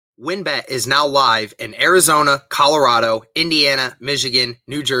WynnBET is now live in Arizona, Colorado, Indiana, Michigan,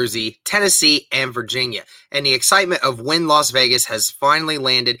 New Jersey, Tennessee, and Virginia. And the excitement of Wynn Las Vegas has finally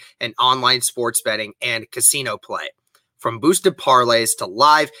landed in online sports betting and casino play. From boosted parlays to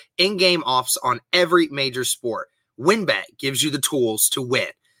live in-game offs on every major sport, WynnBET gives you the tools to win.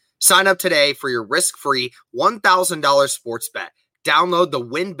 Sign up today for your risk-free $1,000 sports bet. Download the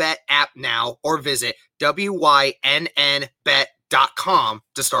WynnBET app now or visit wynnbet.com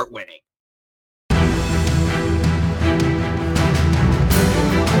to start winning.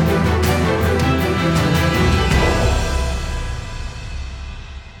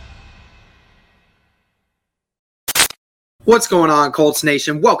 What's going on, Colts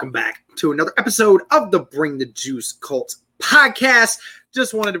Nation? Welcome back to another episode of the Bring the Juice Colts podcast.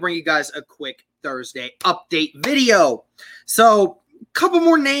 Just wanted to bring you guys a quick Thursday update video. So, a couple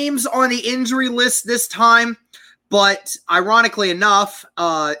more names on the injury list this time. But ironically enough,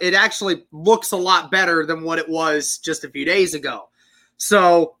 it actually looks a lot better than what it was just a few days ago.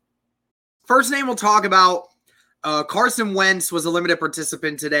 So, first name we'll talk about, Carson Wentz was a limited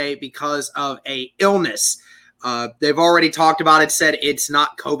participant today because of an illness. They've already talked about it, said it's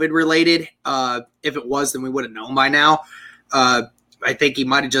not COVID related. If it was, then we would have known by now. I think he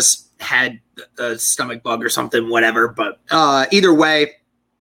might have just had a stomach bug or something, whatever. But either way,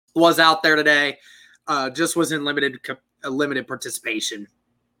 was out there today. Just was in limited participation.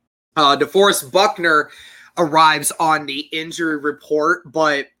 DeForest Buckner arrives on the injury report,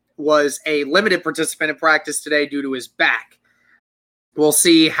 but was a limited participant in practice today due to his back. We'll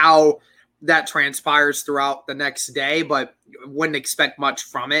see how that transpires throughout the next day, but wouldn't expect much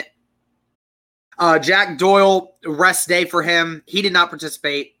from it. Jack Doyle, rest day for him. He did not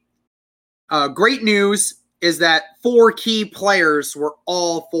participate. Great news is that 4 key players were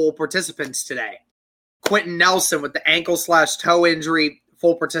all full participants today. Quentin Nelson with the ankle/toe injury,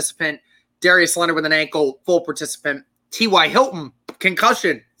 full participant. Darius Leonard with an ankle, full participant. T.Y. Hilton,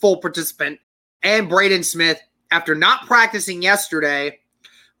 concussion, full participant. And Braden Smith, after not practicing yesterday,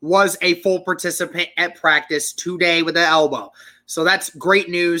 was a full participant at practice today with the elbow. So that's great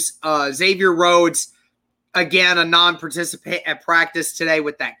news. Xavier Rhodes, again, a non-participant at practice today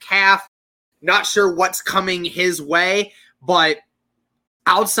with that calf. Not sure what's coming his way, but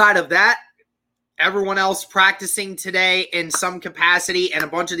outside of that, everyone else practicing today in some capacity, and a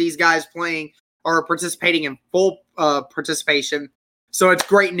bunch of these guys playing or participating in full participation. So it's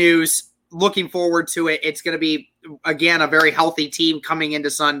great news. Looking forward to it. It's going to be, again, a very healthy team coming into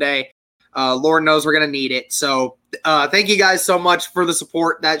Sunday. Lord knows we're going to need it. So thank you guys so much for the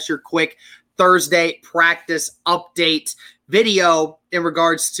support. That's your quick Thursday practice update video in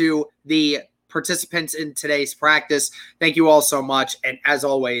regards to the participants in today's practice. Thank you all so much. And as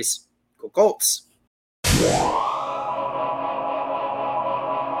always, go Colts.